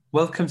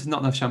Welcome to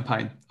Not Enough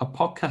Champagne, a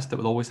podcast that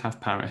will always have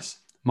Paris.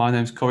 My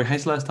name's Corey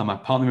Hazlehurst and my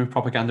partner in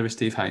propaganda is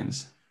Steve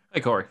Haynes. Hey,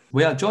 Corey.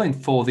 We are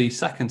joined for the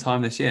second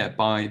time this year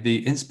by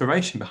the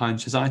inspiration behind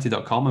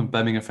Shazity.com and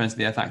Birmingham Friends of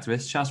the Earth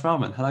activist, Shaz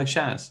Rahman. Hello,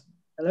 Shaz.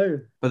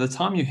 Hello. By the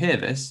time you hear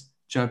this,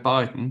 Joe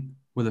Biden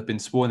will have been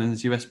sworn in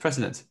as US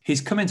president.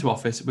 He's come into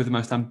office with the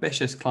most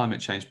ambitious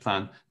climate change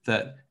plan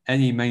that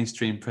any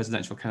mainstream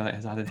presidential candidate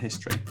has had in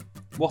history.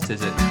 What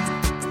is it?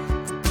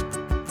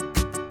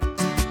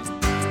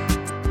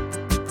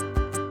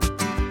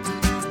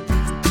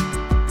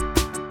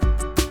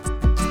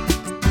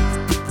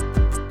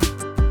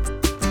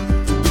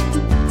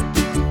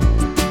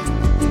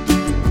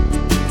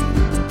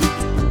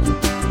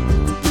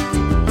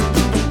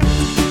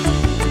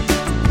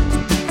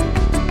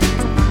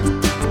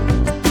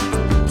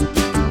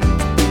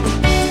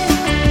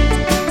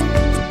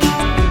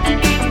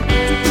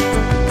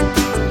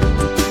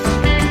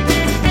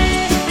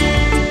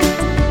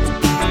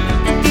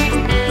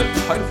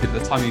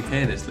 Time you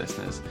hear this,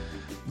 listeners,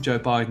 Joe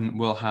Biden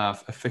will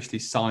have officially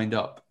signed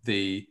up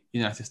the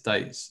United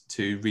States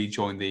to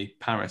rejoin the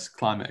Paris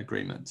Climate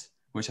Agreement,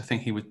 which I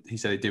think he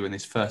said he'd do in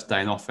his first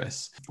day in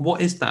office. What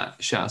is that,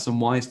 Shaz,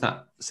 and why is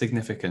that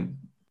significant?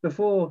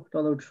 Before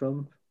Donald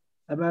Trump,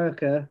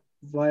 America,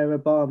 via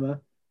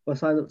Obama, was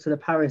signed up to the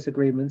Paris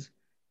Agreement,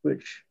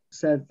 which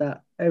said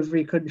that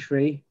every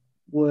country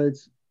would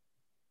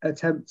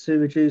attempt to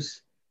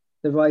reduce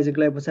the rise in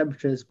global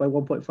temperatures by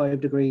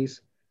 1.5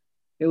 degrees.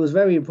 It was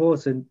very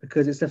important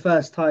because it's the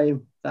first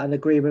time that an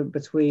agreement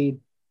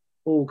between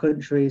all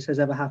countries has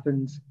ever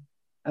happened.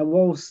 And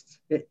whilst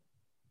it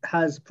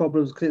has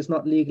problems because it's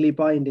not legally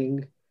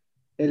binding,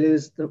 it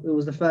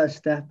was the first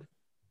step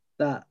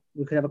that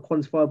we could have a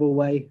quantifiable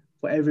way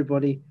for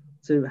everybody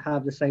to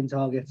have the same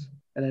target.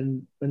 And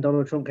then when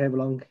Donald Trump came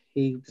along,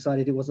 he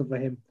decided it wasn't for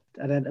him.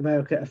 And then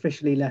America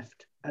officially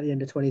left at the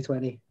end of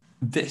 2020.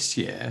 This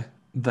year,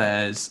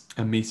 there's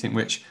a meeting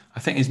which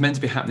I think is meant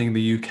to be happening in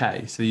the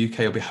UK. So the UK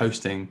will be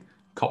hosting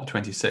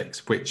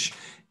COP26, which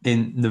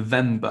in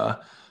November,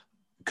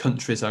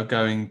 countries are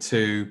going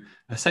to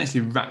essentially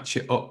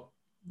ratchet up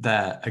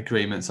their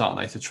agreements, aren't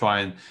they, to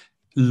try and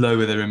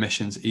lower their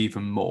emissions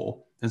even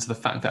more. And so the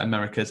fact that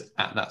America's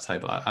at that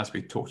table, as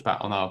we talked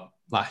about on our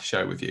last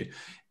show with you,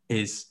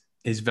 is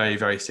very,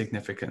 very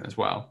significant as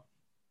well.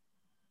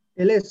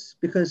 It is,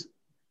 because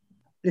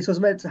this was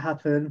meant to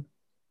happen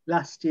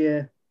last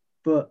year,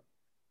 but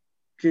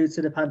due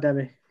to the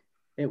pandemic,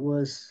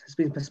 has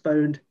been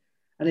postponed.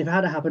 And if it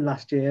had happened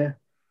last year,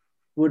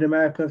 would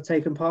America have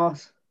taken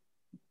part?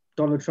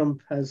 Donald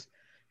Trump has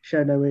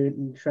shown no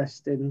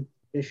interest in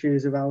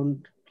issues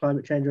around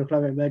climate change or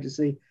climate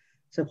emergency,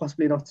 so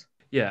possibly not.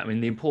 Yeah, I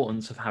mean, the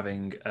importance of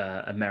having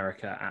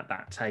America at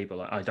that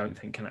table, I don't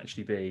think can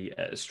actually be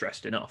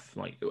stressed enough.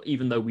 Like,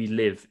 even though we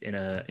live in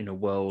a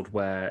world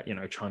where, you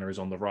know, China is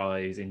on the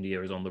rise,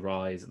 India is on the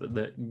rise,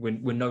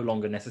 we're no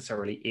longer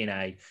necessarily in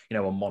a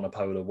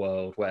monopolar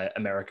world where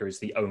America is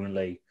the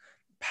only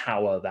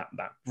power that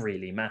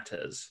really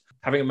matters.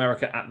 Having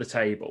America at the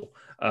table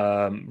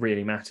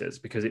really matters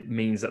because it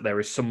means that there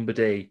is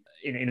somebody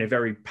in a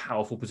very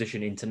powerful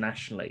position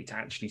internationally to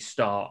actually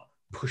start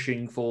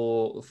pushing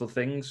for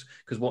things,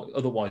 because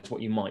otherwise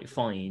what you might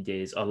find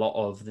is a lot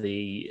of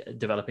the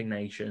developing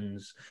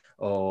nations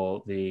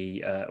or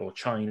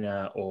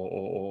China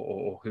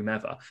or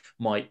whomever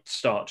might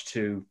start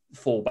to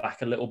fall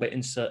back a little bit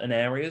in certain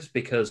areas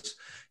because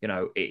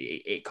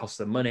it costs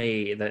them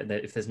money.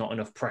 If there's not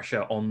enough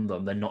pressure on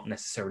them, they're not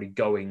necessarily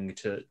going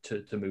to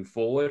move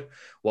forward.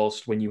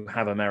 Whilst when you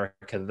have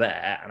America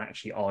there and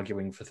actually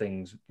arguing for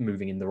things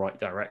moving in the right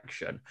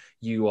direction,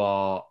 you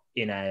are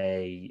in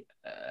a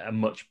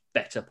much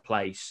better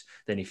place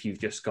than if you've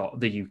just got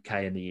the UK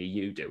and the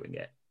EU doing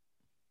it.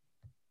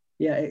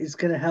 Yeah, it's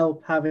going to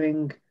help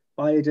having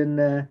Biden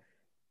there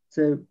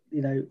to,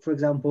 for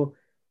example,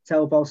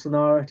 tell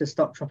Bolsonaro to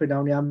stop chopping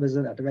down the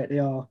Amazon at the rate they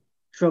are.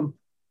 Trump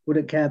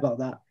wouldn't care about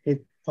that. He'd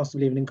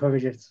possibly even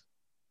encourage it.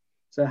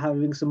 So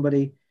having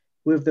somebody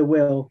with the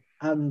will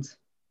and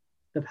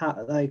the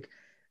power, like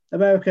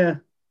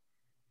America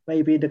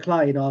may be in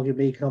decline,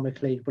 arguably,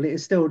 economically, but it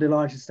is still the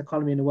largest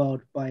economy in the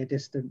world by a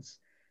distance.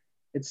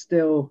 It's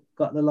still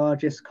got the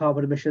largest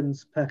carbon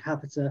emissions per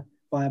capita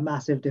by a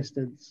massive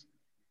distance.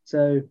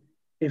 So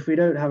if we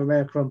don't have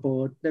America on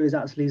board, there is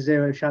actually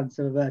zero chance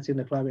of averting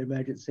the climate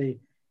emergency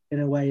in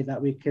a way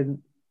that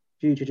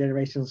future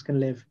generations can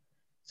live.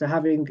 So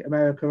having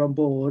America on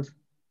board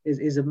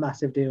is a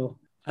massive deal.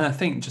 And I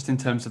think just in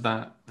terms of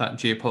that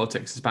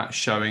geopolitics, it's about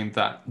showing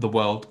that the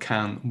world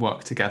can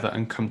work together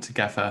and come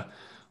together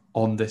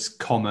on this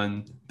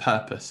common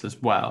purpose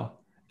as well,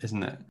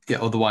 isn't it?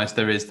 Yeah. Otherwise,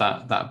 there is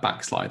that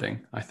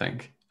backsliding, I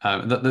think.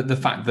 The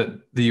fact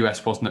that the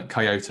US wasn't at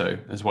Kyoto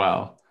as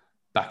well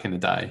back in the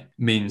day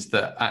means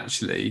that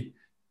actually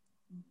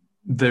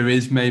there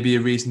is maybe a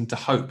reason to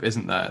hope,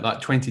 isn't there? Like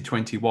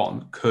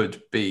 2021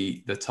 could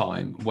be the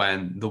time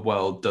when the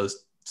world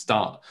does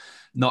start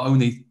not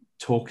only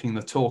talking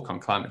the talk on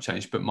climate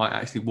change, but might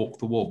actually walk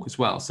the walk as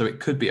well. So it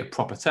could be a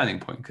proper turning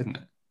point, couldn't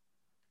it?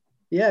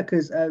 Yeah,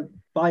 because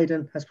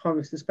Biden has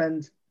promised to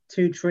spend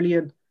 2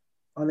 trillion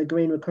on the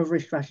green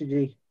recovery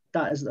strategy.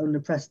 That is an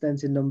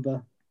unprecedented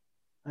number,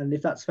 and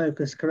if that's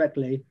focused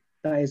correctly,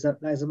 that is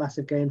a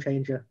massive game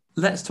changer.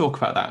 Let's talk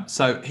about that.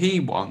 So he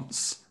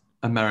wants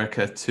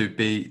America to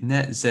be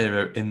net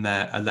zero in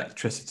their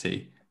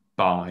electricity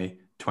by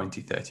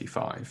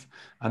 2035.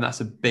 And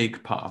that's a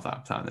big part of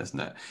that plan, isn't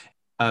it?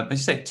 As you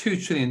say,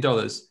 $2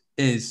 trillion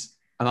is,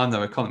 and I'm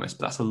no economist,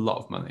 but that's a lot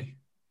of money.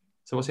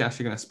 So what's he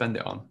actually going to spend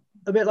it on?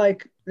 A bit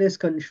like this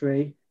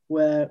country,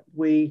 where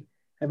we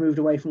have moved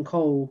away from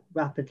coal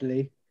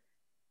rapidly.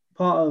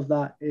 Part of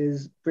that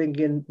is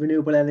bringing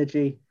renewable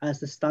energy as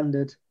the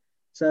standard.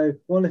 So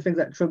one of the things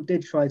that Trump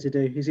did try to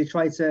do is he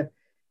tried to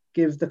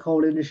give the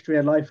coal industry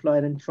a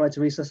lifeline and try to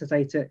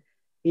resuscitate it,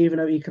 even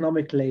though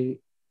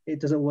economically it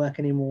doesn't work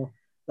anymore.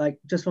 Like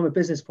just from a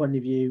business point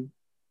of view,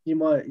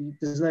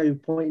 there's no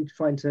point in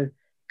trying to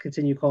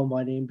continue coal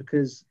mining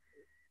because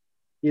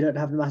you don't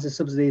have the massive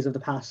subsidies of the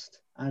past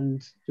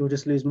and you'll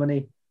just lose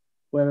money.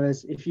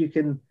 Whereas if you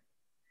can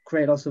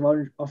create lots of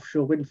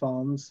offshore wind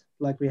farms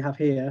like we have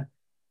here,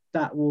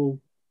 that will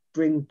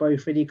bring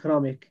both an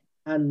economic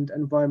and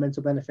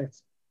environmental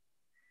benefits.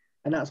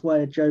 And that's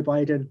why Joe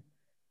Biden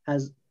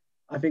has,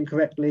 I think,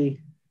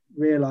 correctly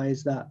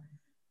realized that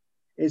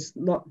it's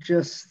not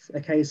just a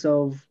case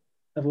of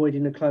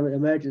avoiding a climate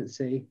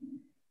emergency,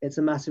 it's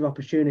a massive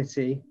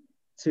opportunity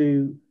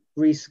to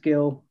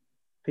reskill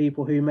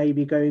people who may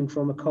be going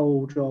from a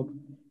coal job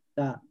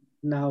that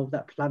now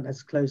that plant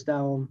has closed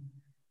down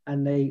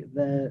and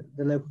the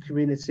local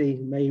community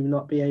may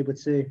not be able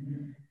to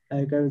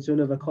go into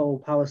another coal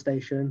power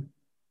station.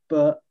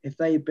 But if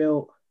they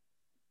built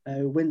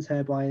wind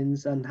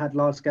turbines and had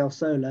large scale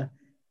solar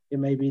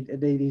in maybe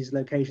these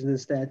locations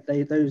instead,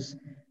 those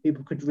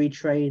people could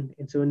retrain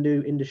into a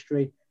new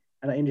industry,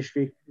 and that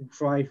industry will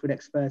thrive for the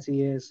next 30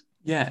 years.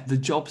 Yeah, the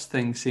jobs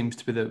thing seems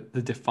to be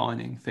the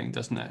defining thing,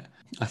 doesn't it?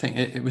 I think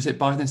it was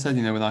Biden said,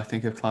 when I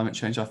think of climate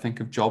change, I think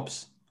of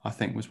jobs, I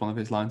think was one of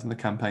his lines on the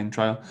campaign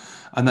trail.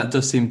 And that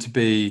does seem to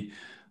be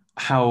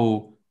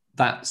how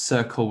that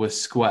circle was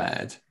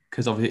squared,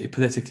 because obviously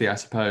politically, I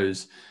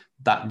suppose,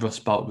 that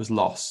Rust Belt was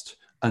lost.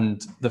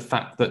 And the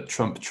fact that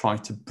Trump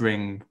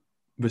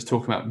was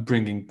talking about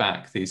bringing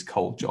back these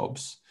coal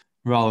jobs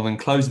rather than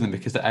closing them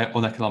because they're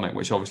uneconomic,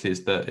 which obviously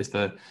is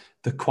the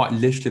quite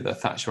literally the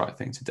Thatcherite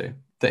thing to do.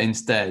 That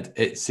instead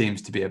it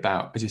seems to be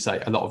about, as you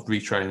say, a lot of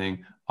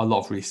retraining, a lot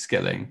of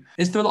reskilling.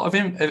 Is there a lot of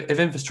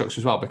infrastructure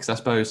as well? Because I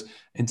suppose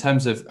in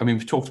terms of,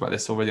 we've talked about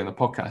this already on the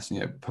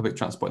podcast, public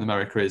transport in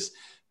America is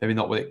maybe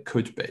not what it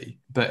could be,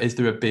 but is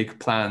there a big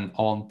plan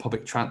on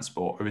public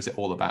transport, or is it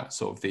all about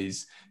sort of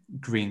these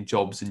green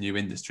jobs and new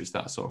industries,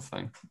 that sort of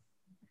thing?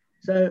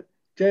 So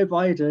Joe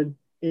Biden,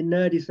 in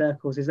nerdy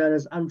circles, is known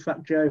as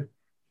Amtrak Joe.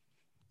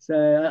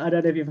 So I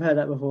don't know if you've heard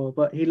that before,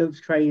 but he loves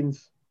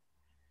trains.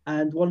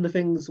 And one of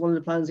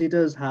the plans he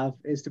does have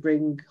is to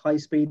bring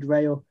high-speed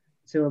rail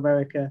to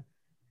America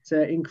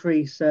to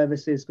increase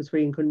services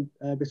between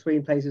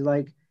places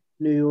like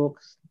New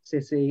York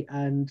City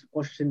and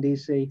Washington,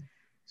 D.C.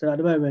 So at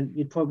the moment,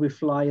 you'd probably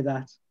fly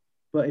that.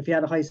 But if you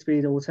had a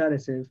high-speed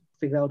alternative, I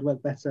think that would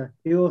work better.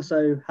 He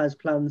also has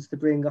plans to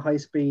bring a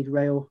high-speed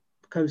rail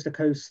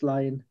coast-to-coast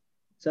line.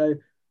 So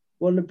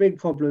one of the big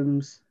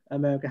problems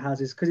America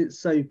has is because it's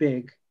so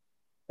big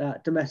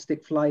that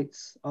domestic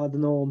flights are the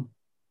norm.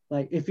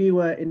 Like if you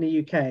were in the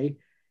UK,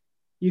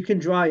 you can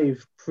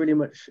drive pretty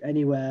much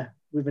anywhere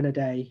within a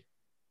day.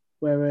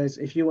 Whereas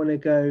if you want to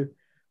go,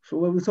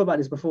 we talked about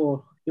this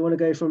before, you want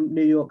to go from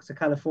New York to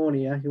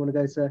California, you want to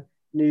go to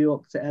New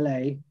York to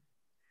LA,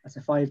 that's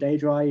a 5-day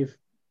drive.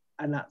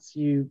 And that's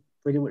you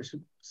pretty much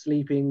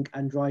sleeping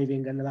and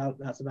driving, and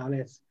that's about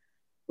it.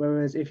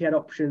 Whereas if you had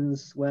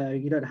options where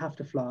you don't have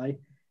to fly,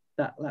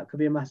 that could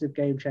be a massive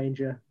game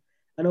changer.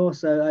 And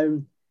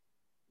also,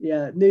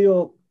 New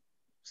York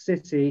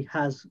City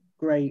has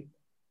great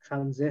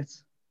transit,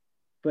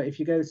 but if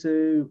you go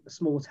to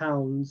small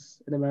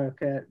towns in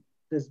America,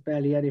 there's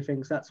barely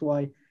anything. So that's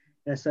why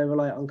they're so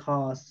reliant on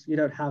cars. You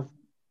don't have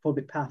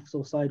public paths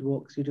or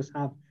sidewalks. You just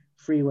have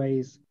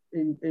freeways.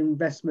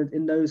 Investment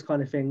in those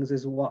kind of things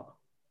is what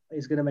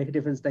is going to make a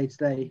difference day to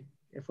day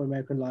for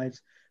American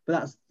lives.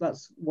 But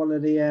that's one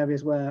of the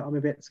areas where I'm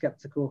a bit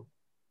skeptical,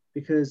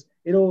 because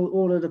in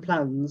all of the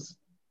plans,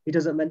 he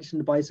doesn't mention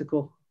the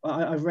bicycle.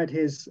 I've read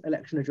his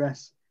election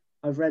address.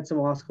 I've read some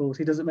articles.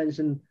 He doesn't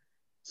mention.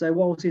 So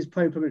whilst he's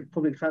pro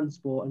public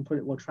transport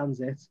and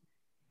transit,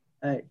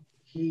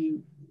 he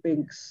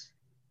thinks,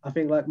 I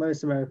think like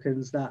most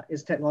Americans, that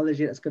it's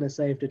technology that's going to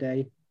save the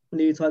day.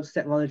 New types of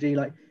technology,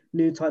 like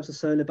new types of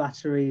solar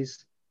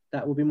batteries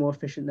that will be more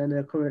efficient than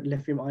the current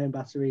lithium-ion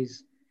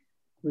batteries.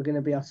 We're going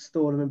to be able to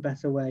store them in a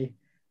better way,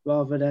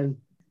 rather than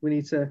we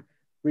need to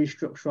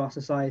restructure our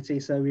society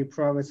so we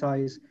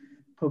prioritize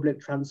public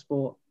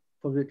transport,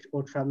 public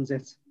or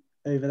transit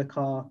over the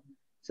car.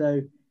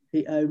 So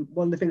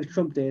one of the things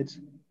Trump did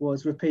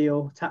was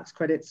repeal tax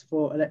credits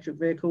for electric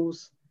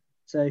vehicles.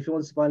 So if you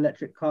wanted to buy an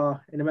electric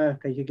car in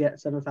America, you get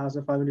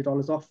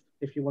 $7,500 off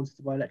if you wanted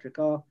to buy an electric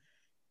car.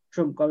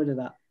 Trump got rid of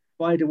that.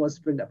 Biden wants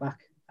to bring that back.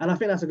 And I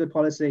think that's a good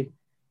policy,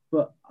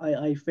 but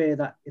I fear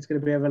that it's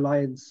going to be a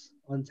reliance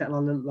on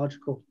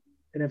technological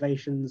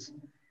innovations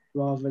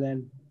rather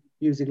than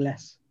using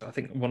less. I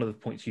think one of the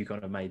points you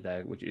kind of made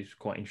there, which is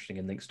quite interesting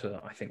and links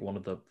to, I think, one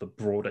of the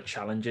broader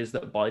challenges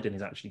that Biden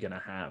is actually going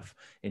to have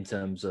in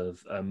terms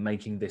of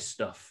making this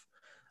stuff,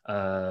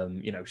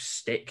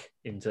 stick,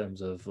 in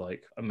terms of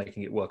like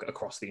making it work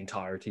across the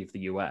entirety of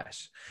the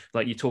US.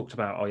 Like you talked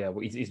about,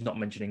 he's not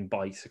mentioning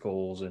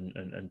bicycles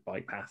and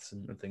bike paths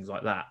and things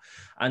like that.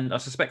 And I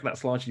suspect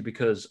that's largely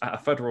because at a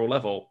federal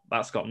level,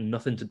 that's got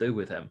nothing to do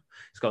with him.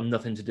 It's got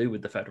nothing to do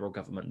with the federal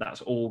government.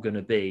 That's all going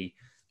to be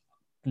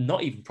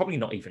probably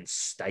not even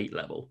state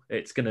level.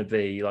 It's going to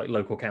be like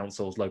local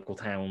councils, local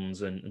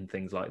towns, and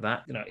things like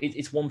that.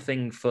 It's one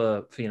thing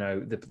for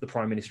the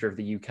Prime Minister of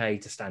the UK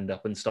to stand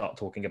up and start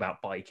talking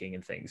about biking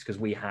and things, because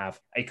we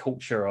have a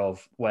culture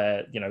of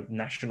where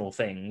national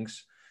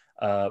things.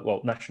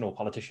 National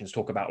politicians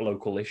talk about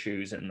local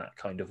issues in that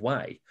kind of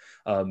way,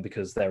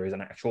 because there is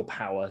an actual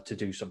power to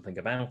do something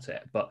about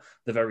it. But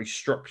the very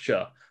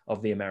structure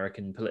of the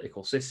American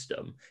political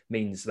system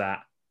means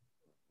that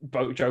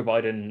both Joe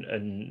Biden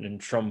and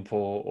Trump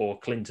or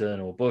Clinton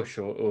or Bush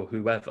or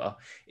whoever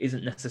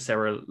isn't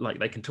necessarily like,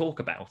 they can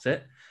talk about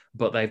it,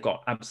 but they've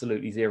got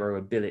absolutely zero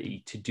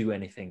ability to do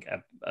anything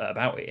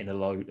about it in a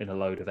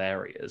load of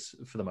areas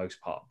for the most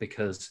part,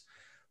 because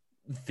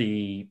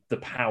the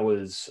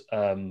powers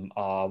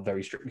are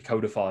very strictly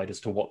codified as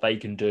to what they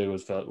can do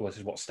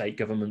versus what state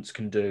governments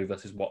can do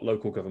versus what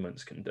local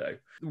governments can do.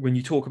 When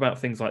you talk about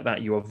things like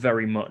that, you are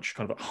very much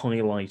kind of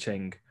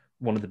highlighting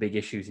one of the big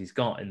issues he's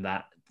got, in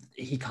that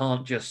he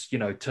can't just,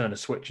 turn a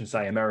switch and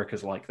say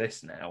America's like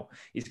this now.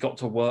 He's got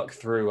to work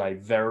through a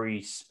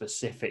very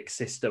specific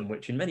system,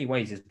 which in many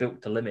ways is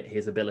built to limit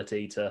his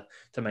ability to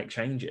make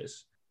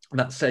changes.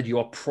 That said, you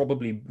are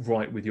probably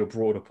right with your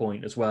broader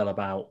point as well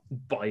about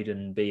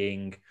Biden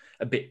being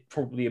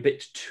probably a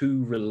bit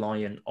too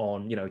reliant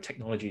on,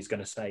 technology is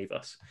going to save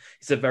us.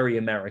 It's a very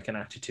American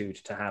attitude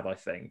to have, I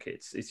think.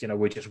 It's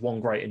we're just one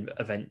great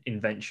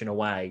invention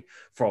away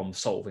from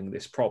solving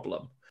this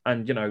problem.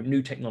 And,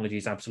 new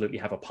technologies absolutely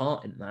have a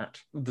part in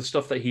that. The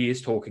stuff that he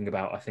is talking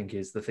about, I think,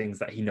 is the things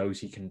that he knows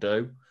he can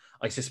do.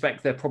 I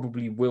suspect there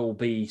probably will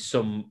be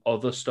some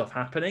other stuff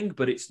happening,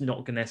 but it's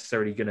not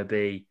necessarily going to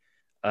be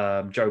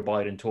Joe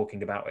Biden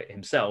talking about it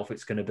himself.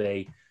 It's going to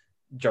be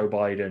Joe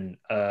Biden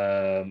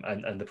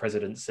and the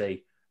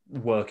presidency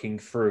working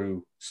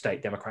through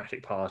state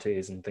Democratic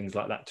parties and things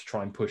like that to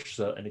try and push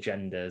certain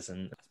agendas.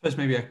 And I suppose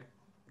maybe a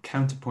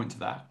counterpoint to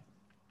that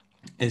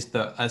is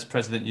that as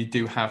president, you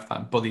do have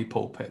that bully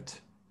pulpit,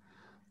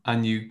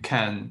 and you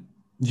can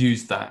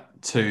use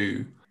that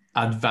to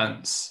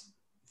advance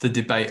the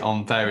debate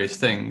on various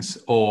things,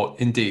 or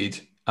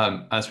indeed,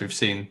 as we've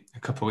seen a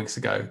couple of weeks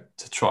ago,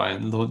 to try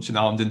and launch an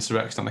armed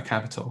insurrection on the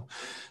Capitol.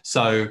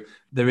 So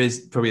there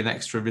is probably an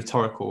extra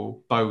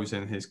rhetorical bows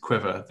in his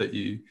quiver that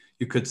you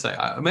could say.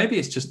 Maybe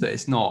it's just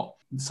that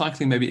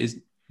cycling maybe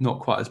is not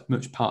quite as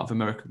much part of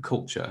American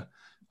culture.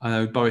 I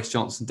know Boris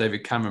Johnson,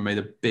 David Cameron made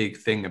a big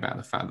thing about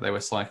the fact that they were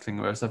cycling,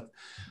 whereas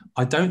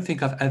I don't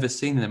think I've ever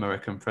seen an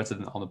American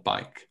president on a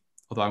bike,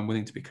 although I'm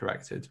willing to be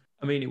corrected.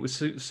 I mean, it was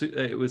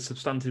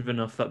substantive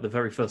enough that the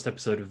very first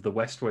episode of The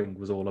West Wing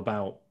was all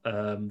about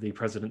the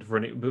president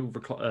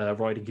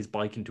riding his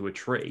bike into a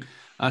tree.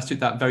 As to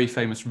that very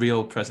famous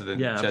real president,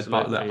 Jed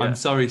Butler. Yeah. I'm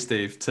sorry,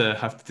 Steve, to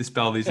have to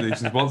dispel these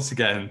illusions once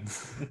again.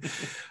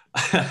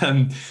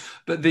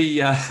 But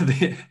the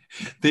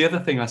other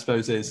thing, I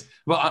suppose, is,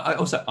 well,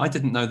 I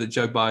didn't know that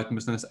Joe Biden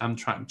was known as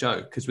Amtrak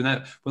Joe, because when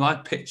I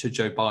picture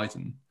Joe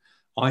Biden,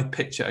 I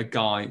picture a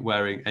guy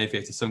wearing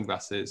aviator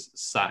sunglasses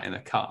sat in a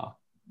car.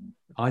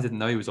 I didn't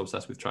know he was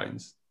obsessed with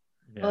trains.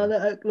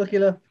 Yeah. Look,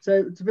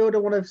 so to build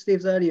on one of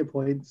Steve's earlier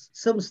points,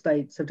 some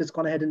states have just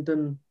gone ahead and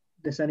done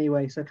this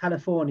anyway. So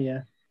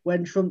California,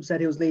 when Trump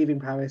said he was leaving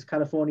Paris,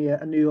 California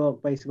and New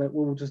York basically went,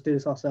 well, we'll just do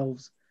this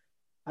ourselves.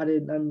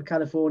 And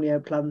California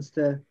plans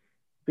to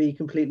be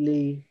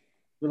completely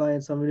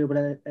reliant on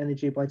renewable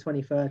energy by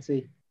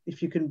 2030.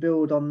 If you can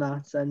build on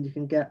that and you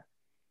can get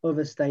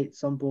other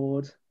states on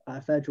board at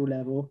a federal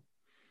level,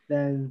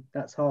 then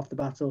that's half the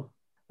battle.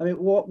 I mean,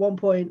 one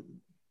point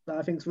that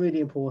I think is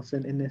really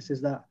important in this is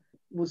that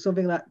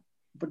something that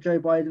Joe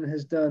Biden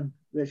has done,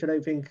 which I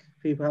don't think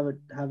people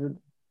haven't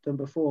done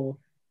before,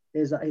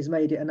 is that he's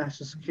made it a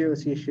national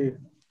security issue.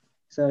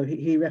 So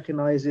he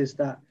recognises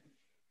that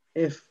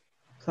if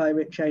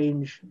climate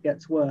change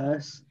gets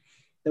worse,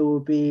 there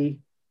will be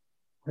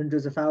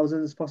hundreds of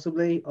thousands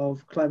possibly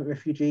of climate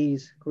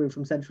refugees coming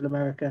from Central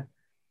America.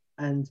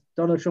 And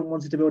Donald Trump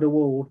wanted to build a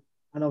wall,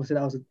 and obviously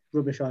that was a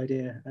rubbish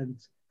idea and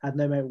had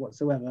no merit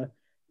whatsoever.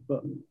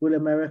 But will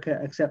America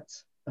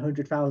accept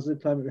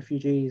 100,000 climate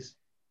refugees?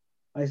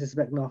 I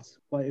suspect not.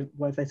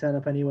 What if they turn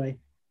up anyway?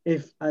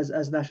 If, as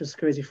national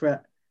security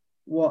threat,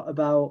 what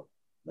about,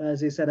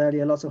 as you said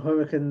earlier, lots of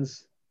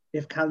hurricanes?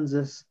 If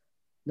Kansas,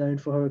 known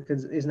for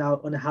hurricanes, is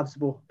now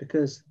uninhabitable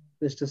because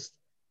there's just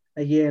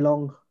a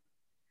year-long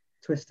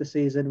twister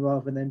season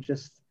rather than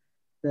just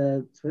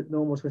the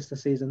normal twister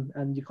season,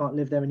 and you can't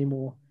live there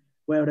anymore.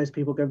 where are those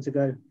people going to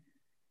go?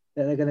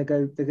 They're going to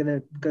go. They're going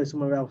to go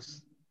somewhere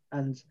else.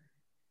 And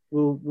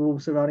will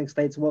surrounding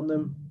states want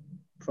them?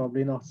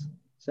 Probably not.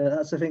 So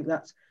that's I think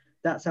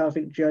that's how I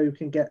think Joe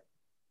can get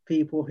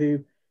people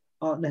who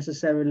aren't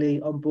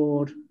necessarily on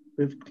board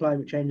with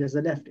climate change as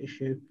a left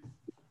issue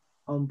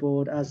on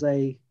board as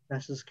a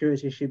national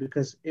security issue,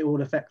 because it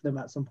will affect them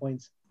at some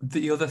point.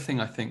 The other thing,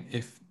 I think,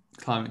 if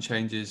climate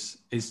change is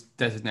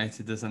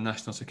designated as a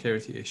national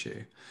security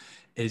issue,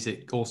 is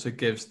it also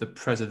gives the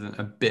president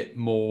a bit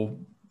more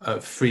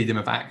freedom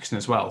of action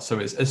as well. So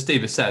it's, as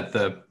Steve has said,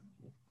 the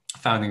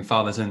founding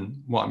fathers,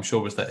 in what I'm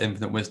sure was their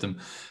infinite wisdom,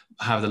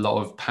 have a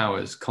lot of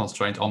powers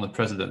concentrated on the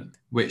president,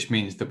 which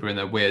means that we're in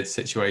a weird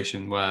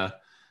situation where,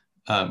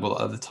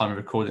 well, at the time of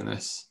recording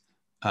this,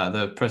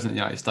 the president of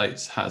the United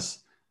States has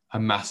a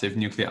massive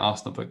nuclear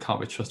arsenal but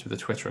can't be trusted with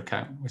a Twitter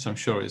account, which I'm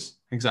sure is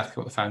exactly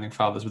what the founding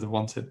fathers would have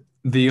wanted.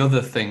 The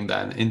other thing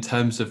then, in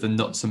terms of the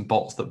nuts and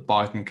bolts that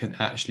Biden can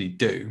actually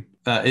do,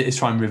 is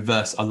try and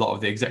reverse a lot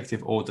of the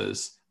executive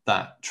orders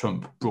that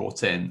Trump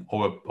brought in,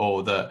 or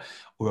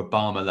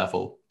Obama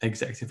level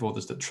executive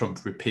orders that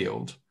Trump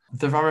repealed.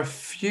 There are a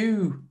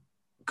few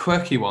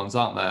quirky ones,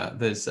 aren't there?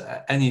 There's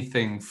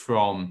anything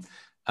from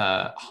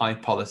high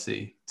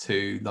policy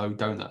to low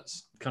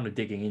donuts. Kind of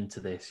digging into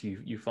this,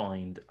 you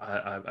find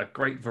a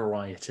great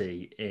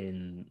variety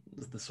in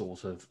the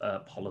sort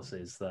of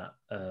policies that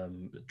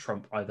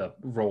Trump either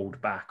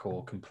rolled back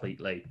or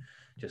completely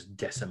just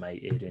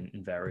decimated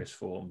in various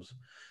forms.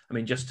 I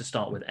mean, just to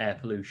start with air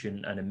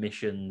pollution and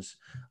emissions,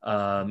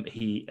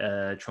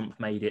 Trump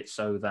made it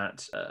so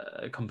that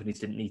companies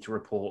didn't need to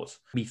report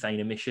methane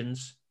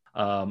emissions.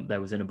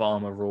 There was an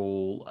Obama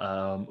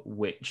rule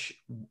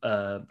which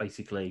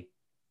basically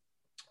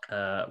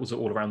was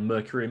all around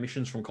mercury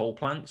emissions from coal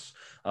plants,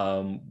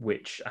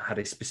 which had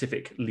a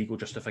specific legal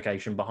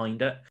justification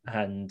behind it.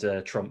 And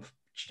Trump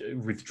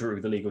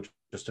withdrew the legal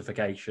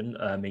justification,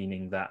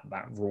 meaning that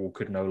rule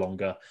could no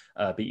longer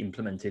be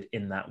implemented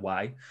in that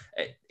way.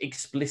 It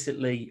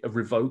explicitly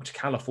revoked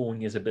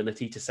California's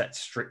ability to set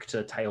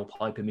stricter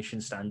tailpipe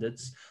emission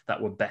standards that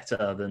were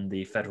better than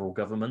the federal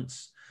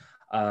government's.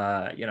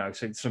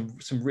 So some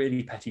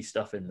really petty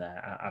stuff in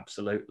there,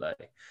 absolutely.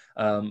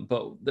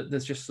 But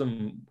there's just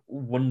some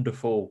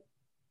wonderful,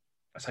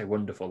 I say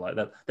wonderful, like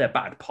they're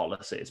bad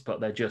policies,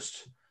 but they're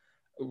just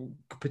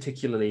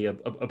particularly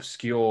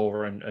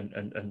obscure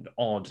and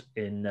odd.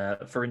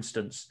 For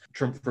instance,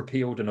 Trump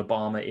repealed an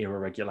Obama-era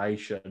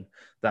regulation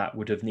that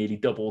would have nearly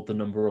doubled the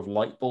number of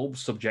light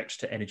bulbs subject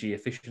to energy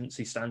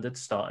efficiency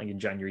standards starting in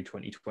January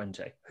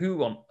 2020.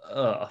 Who on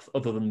earth,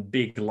 other than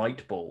Big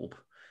Light Bulb,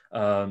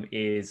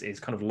 is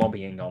kind of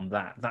lobbying on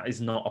that? That is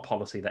not a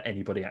policy that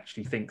anybody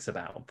actually thinks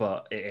about,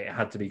 but it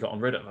had to be gotten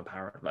rid of,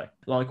 apparently.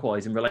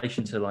 Likewise, in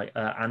relation to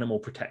animal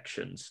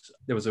protections,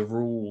 there was a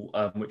rule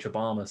which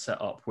Obama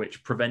set up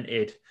which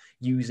prevented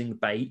using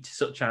bait,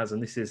 such as,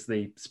 and this is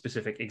the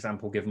specific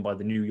example given by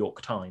the New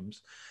York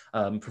Times,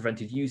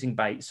 prevented using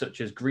bait such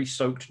as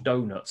grease-soaked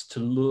donuts to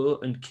lure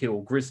and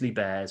kill grizzly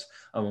bears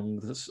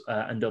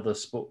and other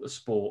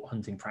sport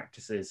hunting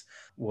practices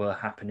were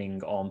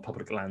happening on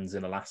public lands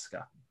in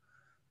Alaska.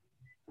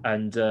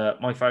 And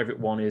my favourite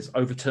one is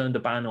overturned a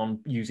ban on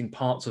using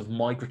parts of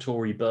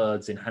migratory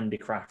birds in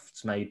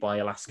handicrafts made by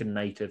Alaskan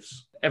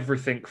natives.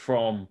 Everything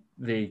from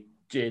the,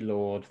 dear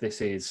Lord, this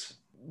is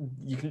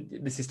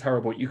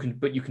terrible. You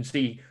can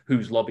see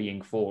who's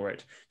lobbying for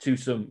it, to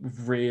some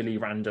really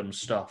random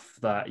stuff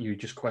that you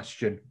just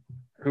question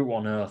who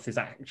on earth is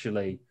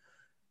actually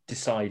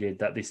decided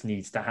that this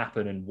needs to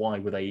happen, and why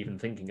were they even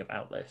thinking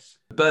about this?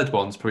 The bird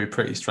one's probably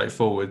pretty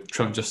straightforward.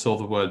 Trump just saw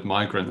the word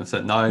migrant and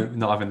said, no,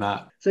 not having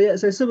that. So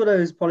some of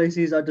those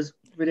policies are just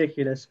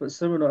ridiculous, but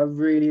some of them are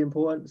really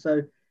important.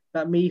 So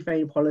that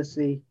methane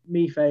policy,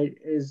 methane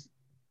is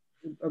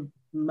a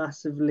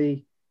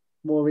massively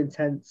more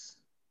intense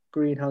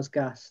greenhouse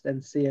gas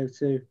than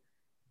CO2.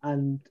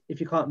 And if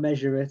you can't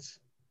measure it,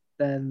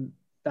 then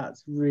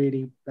that's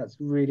really,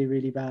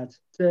 really bad.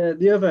 So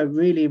the other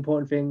really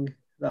important thing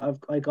that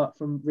I got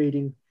from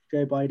reading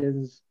Joe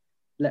Biden's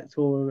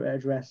electoral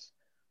address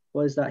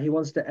was that he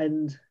wants to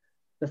end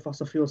the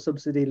fossil fuel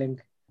subsidy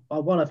link.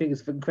 One, I think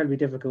it's incredibly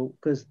difficult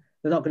because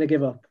they're not going to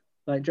give up.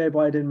 Like Joe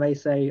Biden may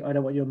say, I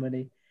don't want your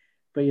money,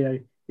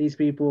 but these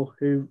people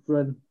who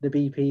run the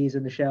BPs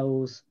and the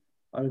Shells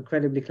are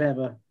incredibly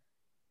clever,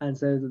 and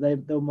so they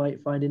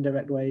might find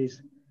indirect ways.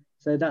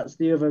 So that's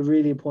the other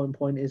really important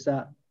point, is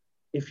that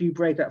if you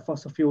break that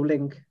fossil fuel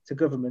link to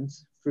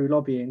governments through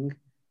lobbying,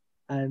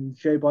 and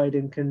Joe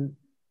Biden can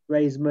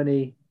raise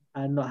money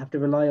and not have to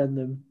rely on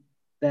them,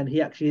 then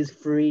he actually is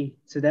free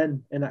to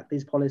then enact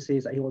these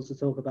policies that he wants to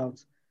talk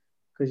about.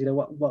 Because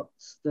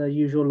what's the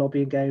usual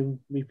lobbying game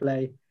we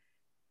play?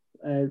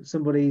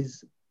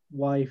 Somebody's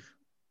wife,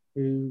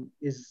 who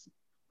is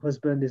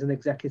husband is an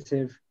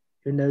executive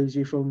who knows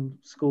you from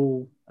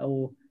school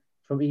or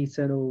from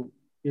Eton or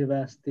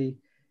university.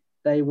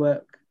 They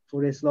work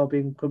for this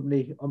lobbying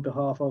company on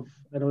behalf of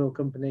an oil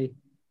company.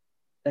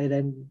 They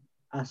then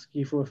ask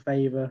you for a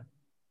favor,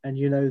 and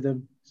you know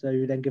them, so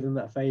you then give them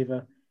that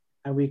favor,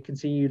 and we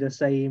continue the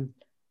same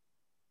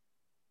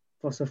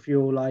fossil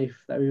fuel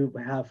life that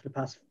we have for the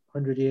past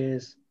 100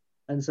 years.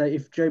 And so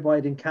if Joe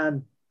Biden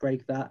can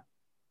break that,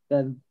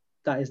 then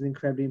that is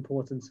incredibly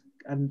important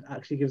and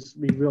actually gives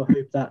me real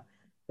hope that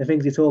the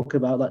things you talk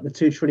about, like the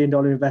 $2 trillion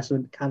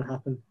investment, can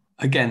happen.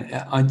 Again,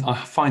 I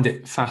find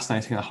it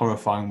fascinating in a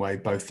horrifying way,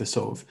 both the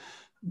sort of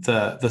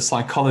the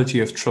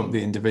psychology of Trump,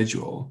 the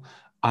individual,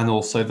 and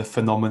also the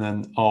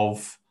phenomenon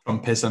of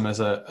Trumpism as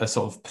a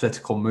sort of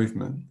political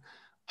movement.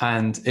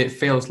 And it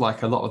feels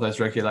like a lot of those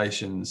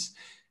regulations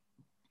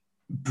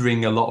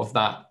bring a lot of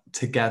that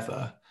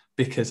together,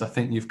 because I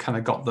think you've kind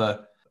of got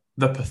the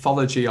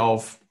pathology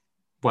of,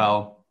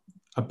 well,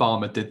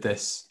 Obama did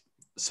this,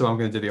 so I'm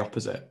going to do the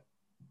opposite,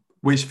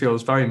 which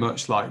feels very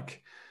much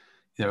like,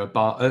 you know,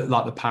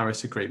 like the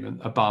Paris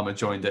Agreement. Obama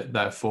joined it,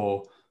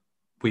 therefore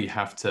we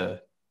have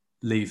to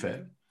leave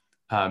it.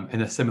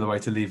 In a similar way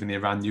to leaving the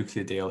Iran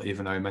nuclear deal,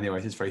 even though in many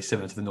ways it's very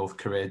similar to the North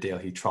Korea deal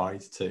he tried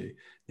to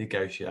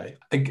negotiate.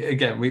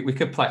 Again, we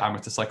could play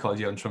amateur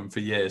psychology on Trump for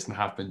years and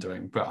have been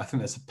doing, but I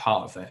think that's a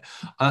part of it.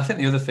 And I think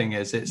the other thing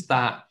is it's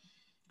that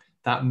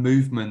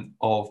movement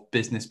of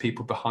business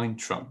people behind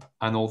Trump.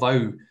 And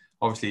although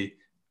obviously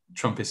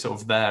Trump is sort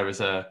of there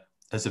as a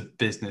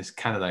business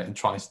candidate and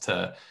tries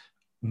to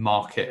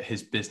market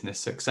his business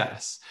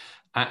success,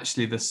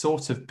 actually the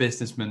sort of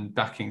businessman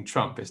backing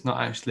Trump is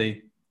not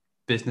actually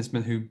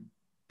businessmen who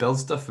build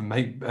stuff and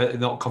make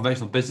not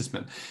conventional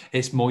businessmen.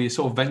 It's more your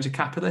sort of venture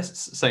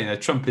capitalists saying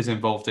that Trump is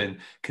involved in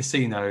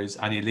casinos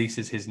and he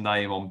leases his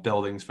name on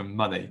buildings for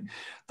money.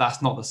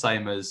 That's not the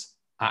same as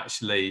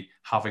actually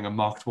having a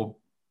marketable,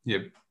 you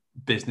know,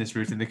 business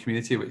route in the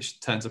community which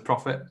turns a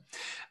profit.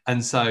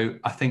 And so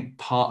I think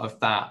part of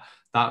that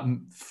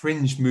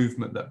fringe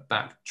movement that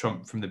backed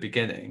Trump from the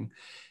beginning,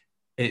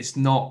 it's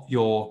not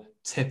your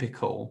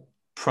typical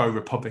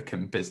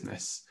pro-Republican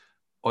business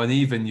or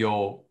even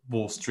your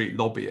Wall Street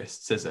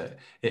lobbyists, is it?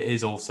 It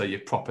is also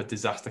your proper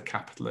disaster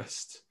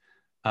capitalist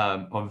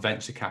or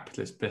venture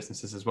capitalist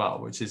businesses as well,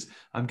 which is,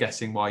 I'm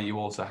guessing, why you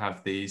also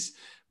have these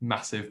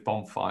massive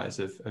bonfires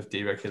of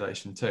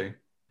deregulation too.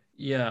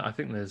 Yeah, I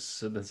think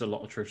there's a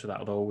lot of truth to that,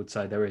 although I would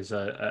say there is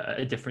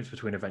a difference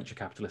between a venture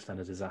capitalist and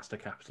a disaster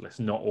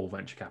capitalist. Not all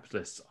venture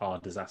capitalists are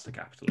disaster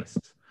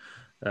capitalists,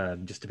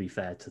 just to be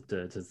fair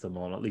to them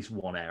on at least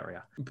one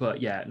area.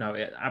 But yeah, no,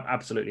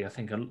 absolutely. I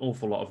think an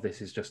awful lot of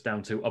this is just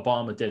down to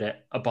Obama did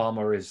it.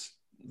 Obama is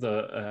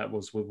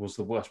was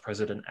the worst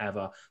president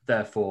ever.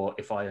 Therefore,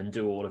 if I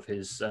undo all of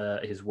his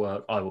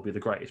work, I will be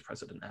the greatest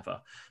president ever.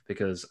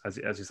 Because as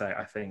you say,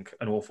 I think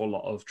an awful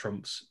lot of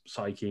Trump's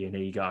psyche and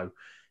ego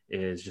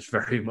is just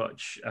very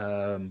much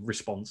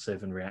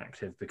responsive and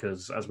reactive,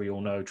 because as we all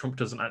know, Trump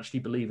doesn't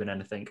actually believe in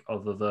anything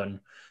other than,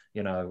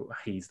 you know,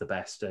 he's the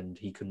best and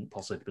he couldn't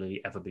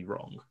possibly ever be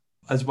wrong.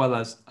 As well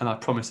as, and I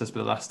promise this will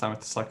be the last time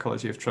with the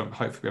psychology of Trump,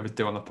 hopefully we ever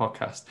do on the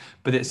podcast,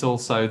 but it's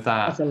also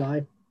that... That's a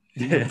lie.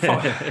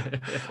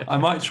 I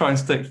might try and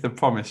stick to the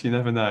promise, you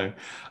never know.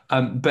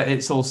 But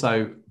it's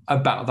also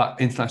about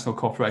that international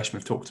cooperation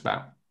we've talked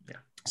about. Yeah.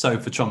 So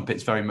for Trump,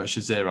 it's very much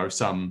a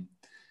zero-sum.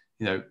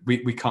 You know,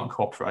 we can't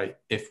cooperate.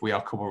 If we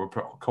are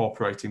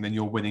cooperating, then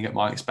you're winning at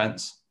my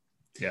expense.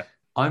 Yeah.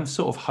 I'm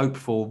sort of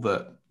hopeful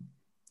that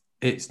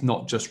it's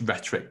not just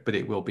rhetoric, but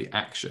it will be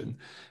action,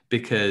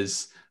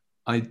 because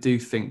I do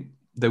think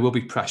there will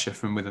be pressure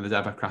from within the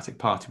Democratic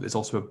Party, but there's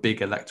also a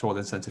big electoral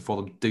incentive for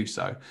them to do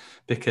so,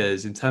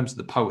 because in terms of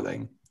the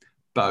polling,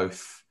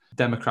 both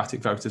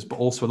Democratic voters, but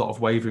also a lot of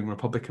wavering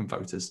Republican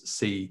voters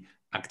see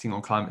acting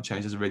on climate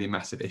change as a really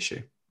massive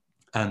issue.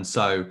 And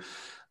so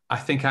I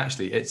think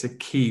actually it's a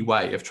key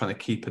way of trying to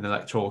keep an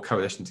electoral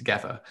coalition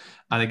together.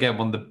 And again,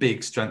 one of the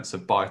big strengths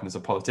of Biden as a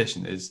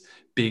politician is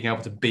being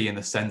able to be in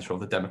the center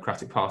of the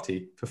Democratic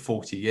Party for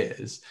 40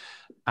 years.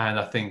 And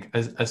I think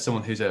as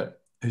someone who's a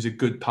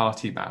good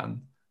party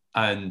man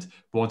and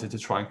wanted to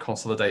try and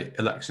consolidate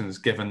elections,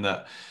 given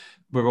that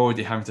we're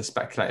already having to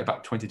speculate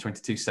about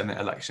 2022 Senate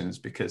elections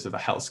because of the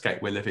hellscape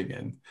we're living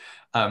in,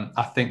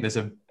 I think there's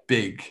a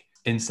big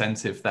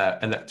incentive there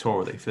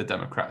electorally for the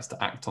Democrats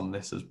to act on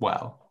this as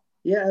well.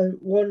 Yeah,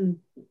 one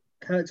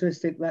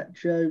characteristic that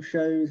Joe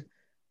shows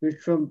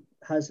which Trump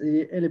has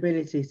the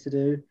inability to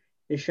do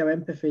is show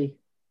empathy.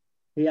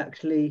 He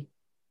actually,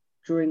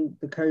 during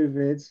the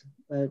COVID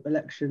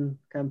election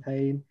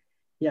campaign,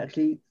 he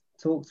actually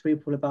talked to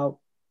people about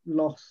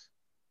loss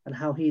and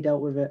how he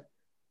dealt with it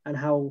and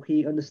how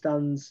he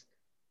understands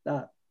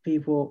that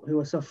people who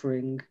are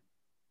suffering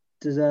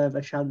deserve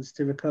a chance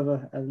to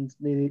recover and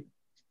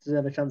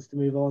deserve a chance to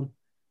move on.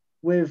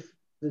 With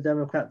the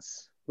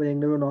Democrats winning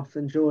the runoff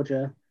in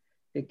Georgia,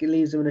 it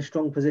leaves them in a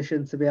strong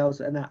position to be able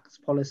to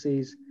enact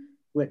policies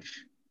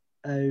which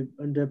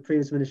under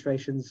previous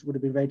administrations would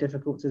have been very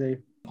difficult to do.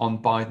 On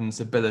Biden's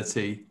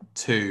ability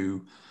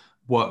to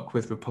work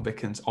with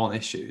Republicans on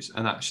issues,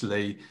 and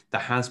actually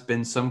there has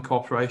been some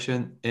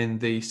cooperation in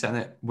the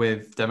Senate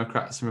with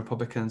Democrats and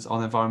Republicans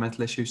on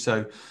environmental issues.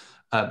 So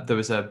there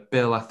was a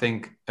bill, I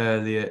think,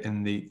 earlier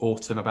in the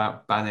autumn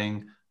about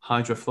banning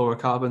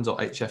hydrofluorocarbons or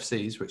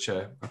HFCs, which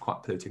are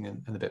quite polluting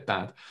and a bit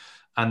bad.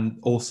 and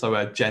also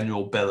a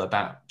general bill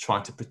about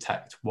trying to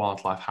protect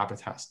wildlife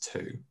habitats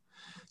too.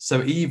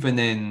 So even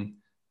in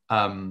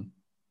a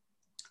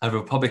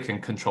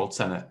Republican-controlled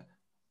Senate,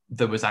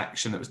 there was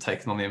action that was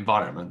taken on the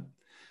environment.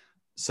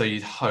 So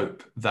you'd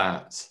hope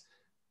that,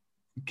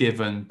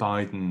 given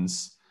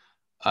Biden's,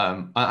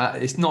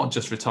 it's not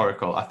just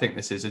rhetorical, I think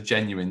this is a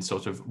genuine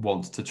sort of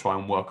want to try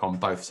and work on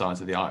both sides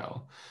of the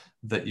aisle,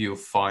 that you'll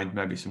find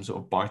maybe some sort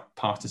of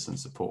bipartisan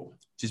support,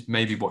 which is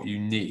maybe what you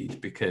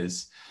need,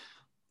 because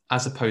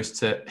as opposed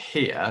to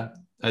here,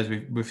 as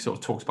we've sort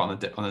of talked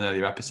about on an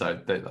earlier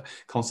episode, the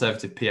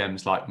Conservative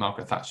PMs like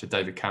Margaret Thatcher,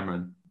 David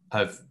Cameron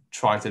have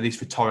tried, at least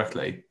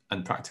rhetorically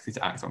and practically,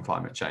 to act on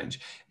climate change.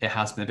 It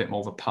has been a bit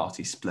more of a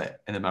party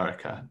split in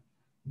America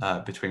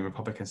between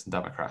Republicans and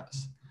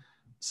Democrats.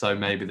 So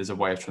maybe there's a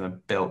way of trying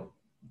to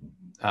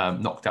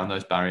knock down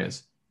those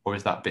barriers, or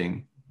is that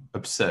being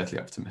absurdly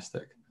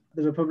optimistic?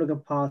 The Republican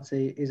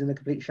Party is in a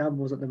complete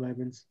shambles at the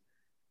moment.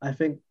 I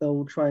think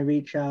they'll try and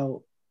reach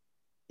out,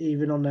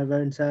 even on their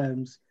own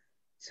terms,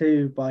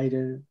 to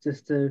Biden,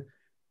 just to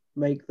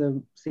make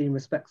them seem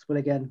respectable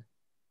again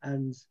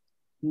and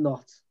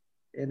not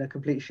in a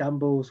complete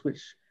shambles,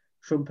 which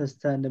Trump has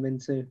turned them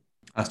into.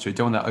 That's true.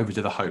 Don't want to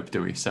overdo the hope,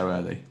 do we, so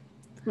early?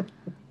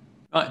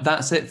 Right,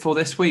 that's it for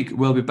this week.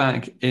 We'll be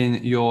back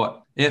in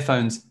your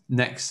earphones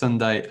next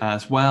Sunday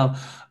as well.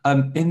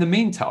 In the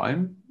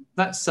meantime,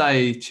 let's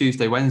say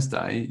Tuesday,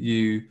 Wednesday,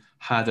 you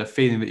had a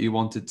feeling that you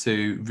wanted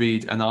to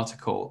read an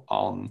article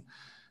on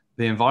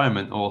the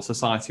environment or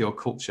society or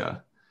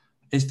culture.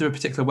 Is there a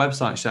particular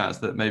website, Shaz,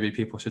 that maybe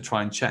people should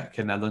try and check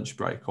in their lunch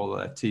break or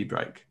their tea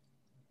break?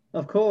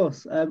 Of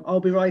course. I'll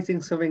be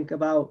writing something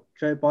about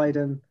Joe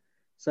Biden.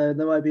 So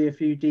there might be a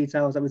few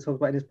details that we talk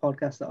about in this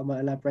podcast that I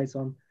might elaborate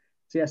on.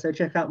 So yeah, so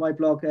check out my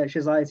blog at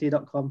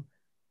shaziety.com,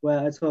 where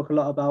I talk a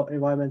lot about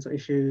environmental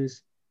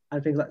issues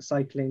and things like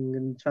cycling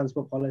and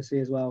transport policy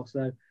as well.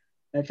 So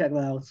check that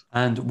out.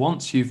 And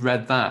once you've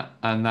read that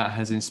and that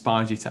has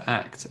inspired you to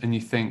act, and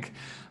you think,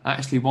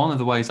 actually, one of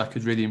the ways I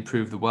could really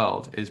improve the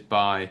world is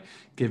by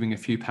giving a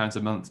few pounds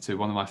a month to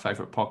one of my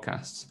favourite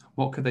podcasts,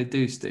 what could they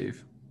do,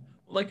 Steve?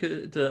 Well, they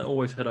could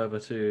always head over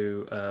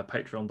to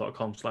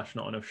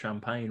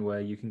patreon.com/notenoughchampagne,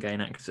 where you can gain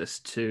access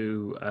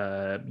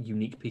to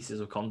unique pieces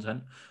of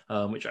content,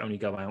 which only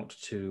go out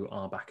to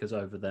our backers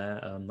over there.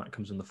 That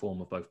comes in the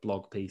form of both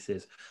blog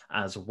pieces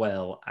as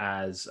well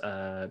as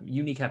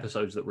unique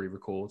episodes that we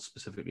record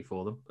specifically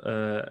for them.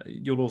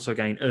 You'll also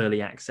gain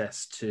early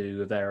access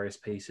to various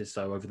pieces.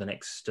 So over the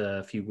next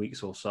few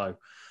weeks or so,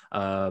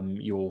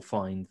 you'll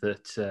find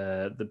that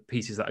the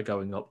pieces that are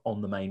going up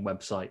on the main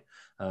website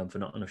for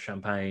Not Enough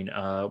Champagne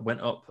went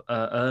up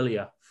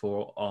earlier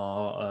for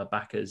our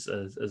backers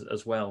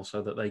as well,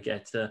 so that they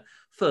get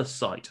first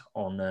sight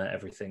on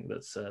everything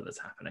that's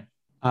happening.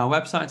 Our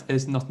website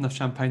is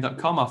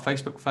notenoughchampagne.com. Our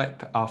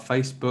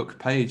Facebook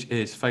page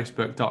is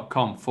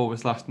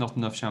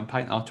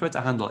facebook.com/notenoughchampagne. Our Twitter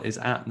handle is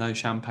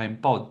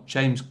 @nochampagnepod.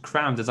 James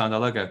Cram designed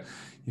our logo.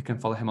 You can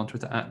follow him on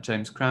Twitter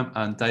 @JamesCram,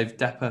 and Dave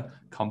Depper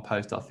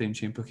composed our theme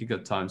tune, Bookie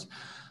Good Times.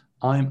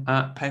 I'm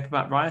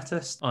 @Paperback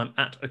Riotist. I'm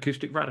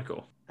 @Acoustic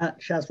Radical.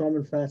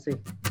 @ShazRaman30.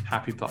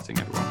 Happy plotting,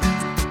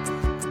 everyone.